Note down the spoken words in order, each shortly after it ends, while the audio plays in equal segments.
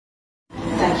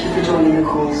Thank you for joining the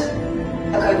cause.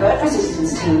 A covert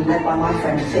resistance team led by my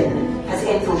friend Finn has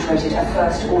infiltrated a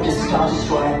First Order Star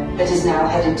Destroyer that is now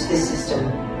headed to this system.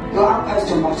 Your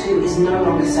outpost on Batuu is no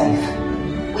longer safe.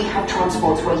 We have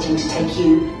transports waiting to take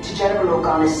you to General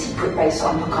Organa's secret base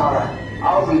on Pakara.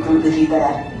 I'll regroup with you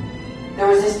there. The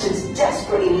Resistance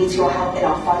desperately needs your help in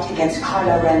our fight against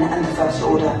Kylo Ren and the First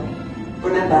Order.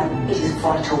 Remember, it is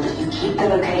vital that you keep the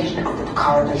location of the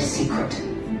Pakara base secret.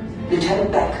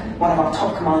 Lieutenant Beck, one of our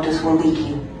top commanders, will lead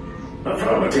you.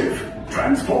 Affirmative.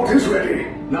 Transport is ready.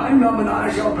 9-Num and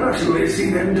I shall personally see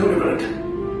them delivered.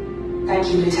 Thank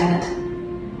you, Lieutenant.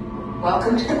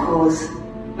 Welcome to the cause.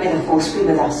 May the Force be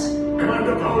with us.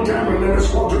 Commander Paul Dameron and a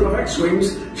squadron of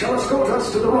X-Wings shall escort us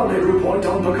to the rendezvous point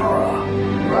on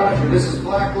Pakara. Roger, this is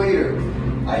Black Leader.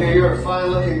 I hear you're a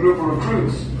fine-looking group of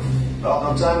recruits. Well,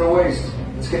 no time to waste.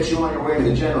 Let's get you on your way to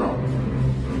the General.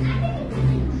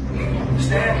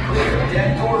 Stand clear.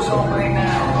 Dead doors opening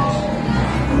now.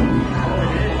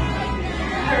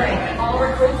 Hurry, all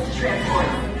recruits to transport.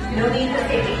 No need for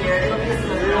safety here. It'll be a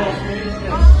smooth ride.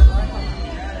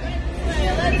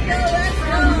 Let's go!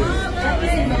 That is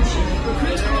in motion.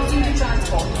 Recruits crossing to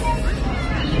transport.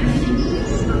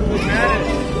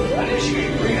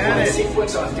 Initiate replay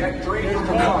sequence on Deck 3 for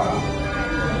Pakara.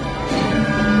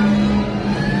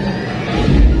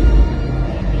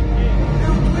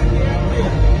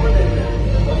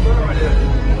 Affirmative.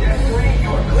 Deck 3, you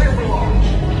are clear for launch.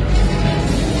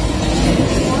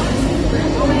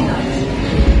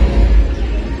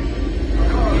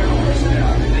 Pakara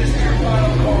personnel, this is your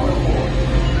final call report.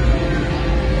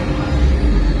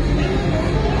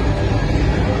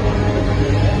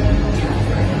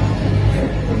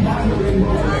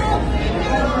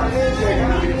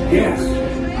 Yes,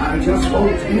 I just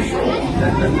spoke to be sure.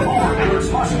 Recruits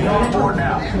must be on board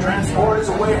now. Transport is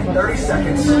away in 30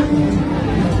 seconds. Good.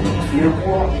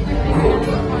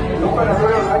 Look at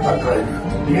her hyperdrive.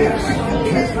 Yes,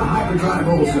 check the hyperdrive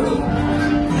also.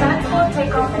 Transport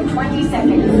takeoff in 20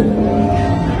 seconds.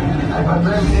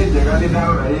 Hyperdrive is llegando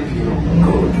ahora,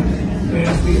 Good.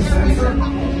 There's the sensor.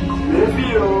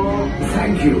 Refio.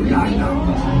 Thank you, 9-Num.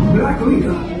 Black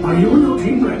Leader, are you and your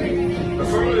team ready?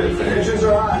 Affirmative, the engines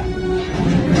are hot.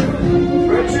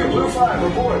 Red 2, Blue 5,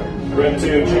 report. Red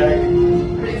 2, check.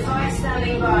 Blue 5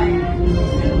 standing by.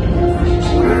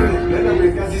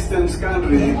 Dynamic assistance can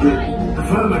read.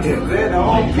 Affirmative. Red,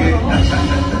 okay.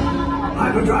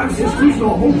 Hyperdrive systems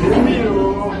normal.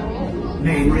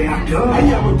 Main reactor.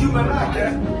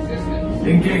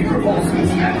 Engage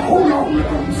repulsors and hold on,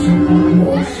 rebels.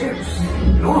 More ships.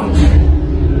 Launch.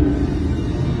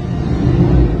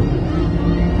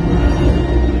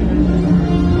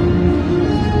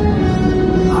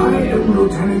 I am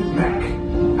Lieutenant Beck.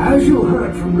 As you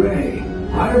heard from Rey,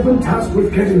 I have been tasked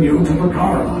with getting you to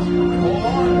Pakara.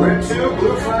 Red 2,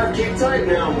 Blue 5, keep tight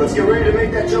now. Let's get ready to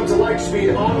make that jump to light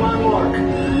speed on my mark.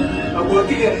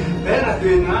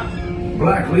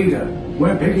 Black Leader,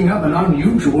 we're picking up an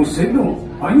unusual signal.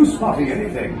 Are you spotting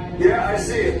anything? Yeah, I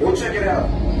see it. We'll check it out.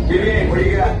 BB-8, what do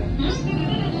you got?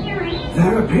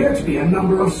 There appear to be a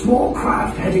number of small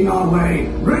craft heading our way.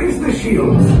 Raise the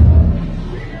shields.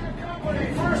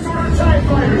 Company, First Order TIE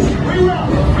Fighters.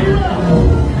 Reroute!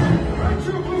 Red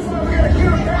 2, Blue 5, we gotta clear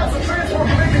a path so transport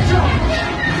can make a jump.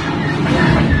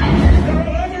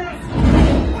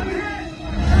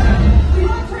 We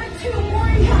lost Red 2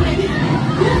 mooring high.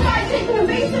 Blue 5 taking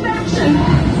evasive action.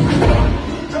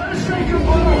 Try to stay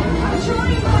composed. I'm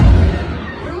trying.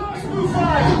 We lost Blue 5.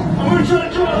 I'm gonna try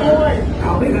to draw the line.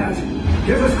 Copy that.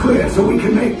 Get us clear so we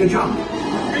can make the jump. Be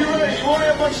ready, you won't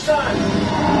have much time.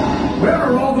 Where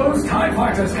are all those TIE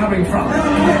fighters coming from?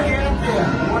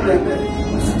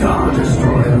 Star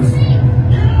Destroyers.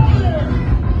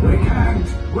 We can't.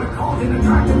 We're caught in a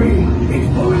tractor beam. It's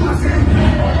pulling us in.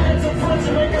 Hands up front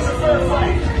to make us a fair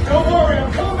fight. Don't worry,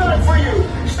 I'm coming back for you.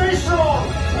 Stay strong.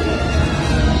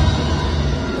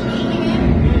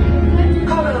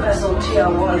 Cargo vessel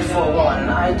TR-141,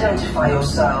 identify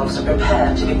yourselves and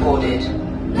prepare to be boarded.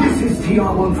 This is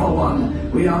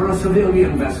TR-141. We are a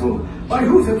civilian vessel. By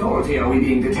whose authority are we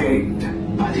being detained?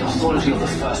 By the authority of the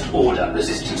First Order,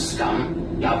 resistance scum.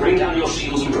 Now bring down your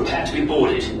shields and prepare to be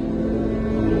boarded.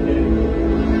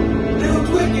 Little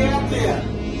Twiggy out there.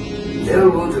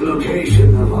 They'll want the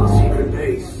location of our secret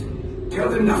base. Tell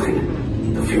them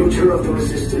nothing. The future of the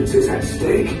resistance is at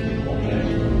stake.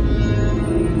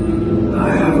 I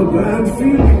have a bad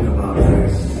feeling about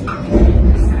this.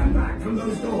 Stand back from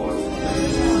those doors.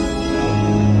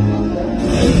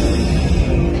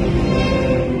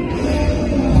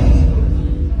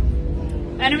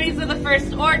 Enemies of the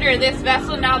First Order. This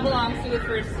vessel now belongs to the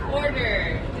First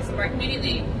Order. Disembark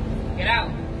immediately. Get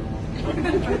out. We're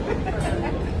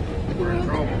in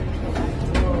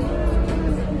trouble.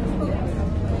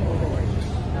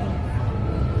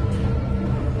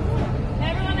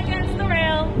 Everyone against the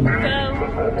rail. Go.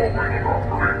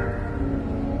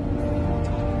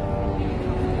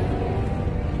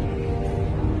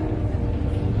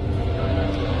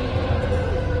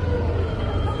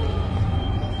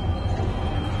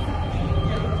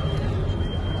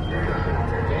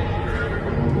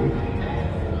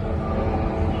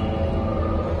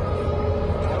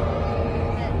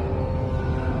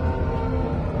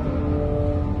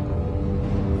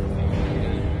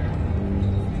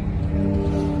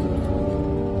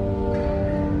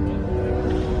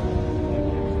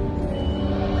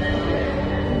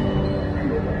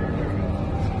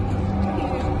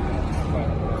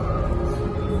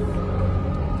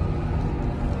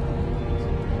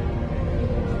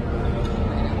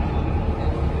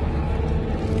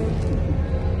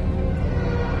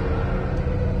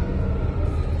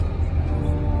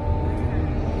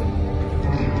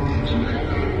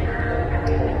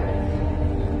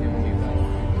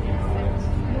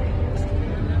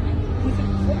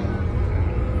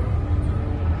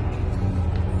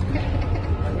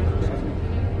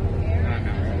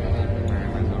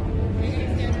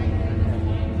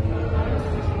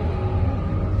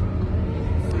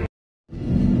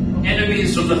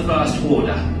 Enemies of the First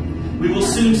Order, we will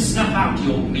soon snuff out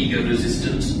your meager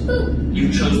resistance.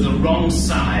 You chose the wrong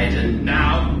side, and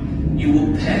now you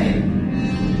will pay.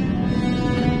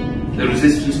 The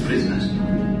Resistance prisoners.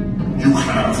 You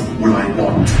have what I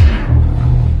want.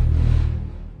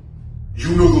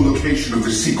 You know the location of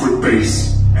the secret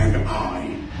base, and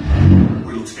I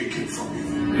will take it from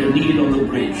you. We'll need it on the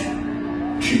bridge.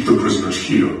 Keep the prisoners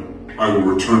here. I will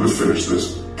return to finish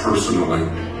this personally.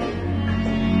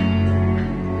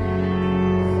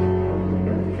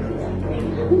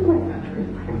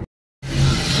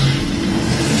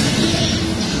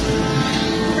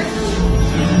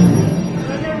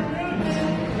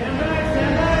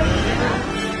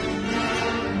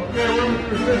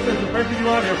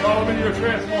 Follow me to your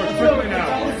transport quickly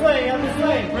now. On this way, on this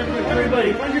way. Quickly,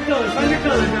 Everybody, find your colors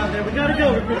out there. We gotta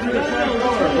go. We gotta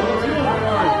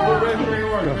Blue, red, green,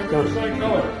 orange. Go. Same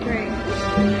color.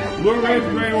 Blue, red,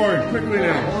 green, orange. Quickly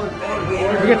now.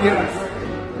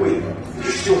 Wait,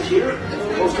 you're still here?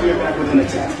 Post coming back with an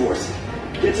attack force.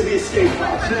 Get to the escape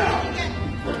pods now.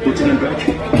 Lieutenant Beck,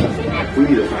 we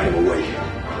need to find a way.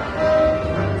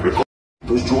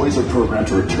 Those droids are programmed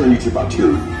to return you to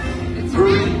Batuu.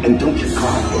 Hurry and don't get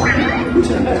caught.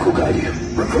 Lieutenant Beck will guide you.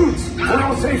 Recruits, for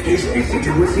our safety, stay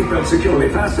seated with seatbelts securely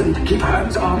fastened. Keep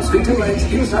hands, arms, feet, and legs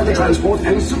inside the transport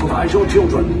and supervise your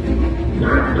children.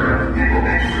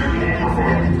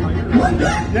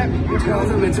 Tell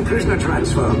them it's a prisoner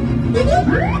transfer.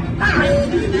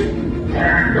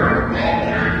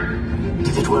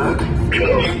 Did it work?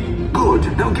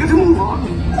 Good. Now get a move on.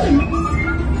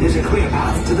 There's a clear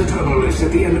path to the turbo lifts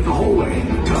at the end of the hallway.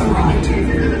 Turn right.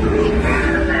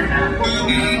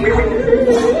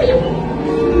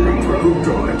 Probe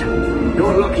droid.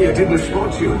 You're lucky I didn't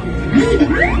spot you.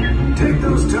 Take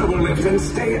those turbo lifts and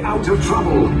stay out of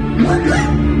trouble.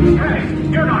 Hey,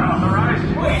 you're not authorized.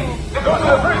 Wait, go to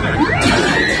the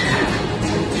prisoner.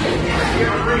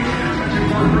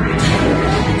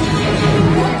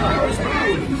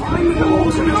 Find the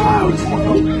holes in the clouds.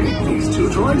 These two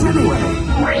droids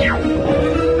anyway.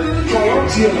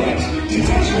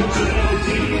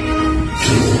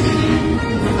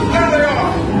 There they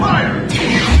are! Fire!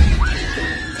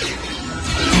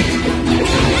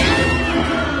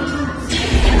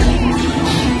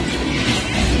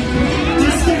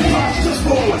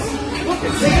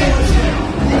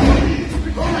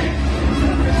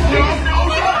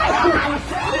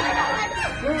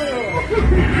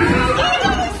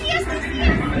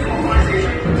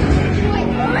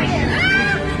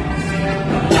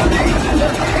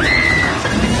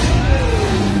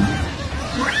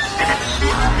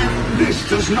 This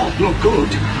does not look good.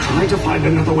 Try to find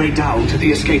another way down to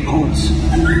the escape pods.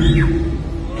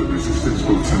 The Resistance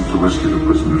will attempt to rescue the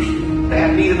prisoners. They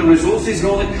have neither the resources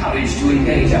nor the courage to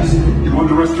engage us. You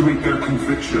underestimate their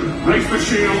conviction. Raise the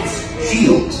shields!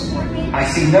 Shields? I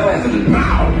see no evidence.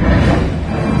 Now!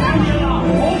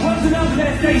 All personnel to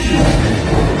their stations.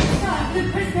 The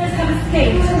prisoners have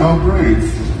escaped. How brave,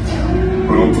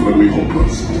 but ultimately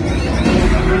hopeless.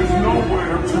 There's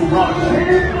nowhere to run.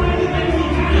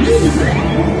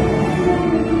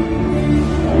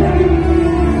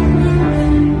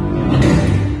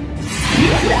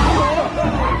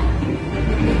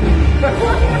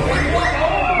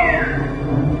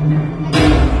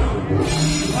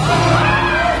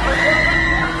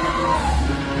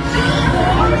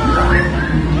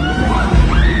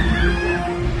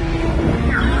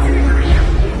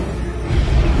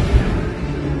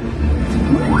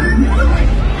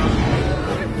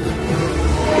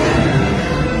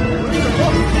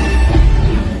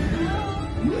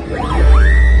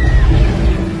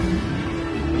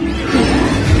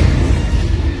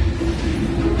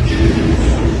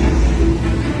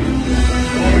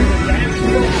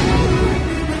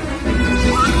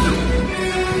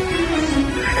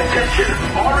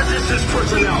 All resistance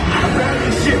personnel,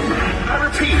 abandon ship. I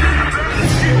repeat, abandon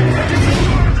ship.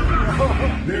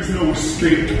 There's no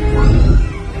escape.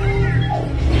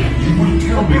 You will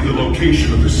tell me the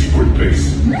location of the secret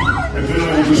base, and then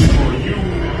I will destroy you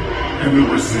and the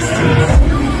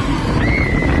resistance.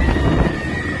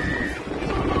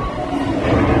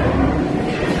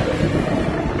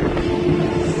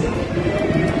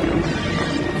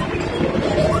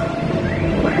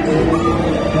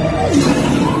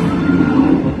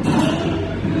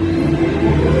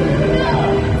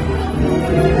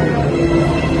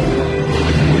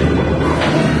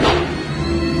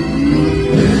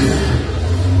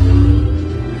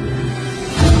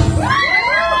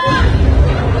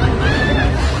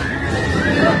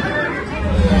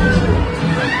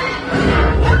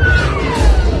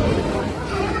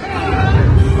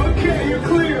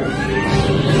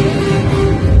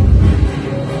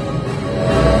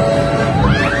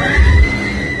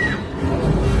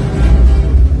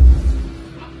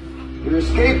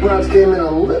 Came in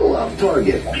a little off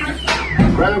target.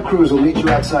 Ground crews will meet you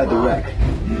outside the wreck.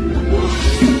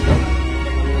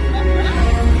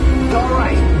 All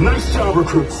right, nice job,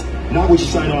 recruits. Not what you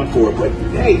signed on for, but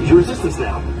hey, you're resistance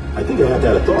now. I think I have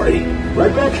that authority.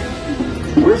 Right, Beck?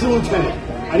 Where's the lieutenant?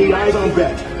 I need eyes on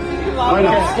Beck. I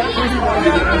know.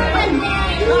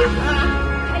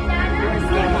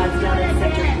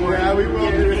 Yeah, we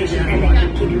will do it.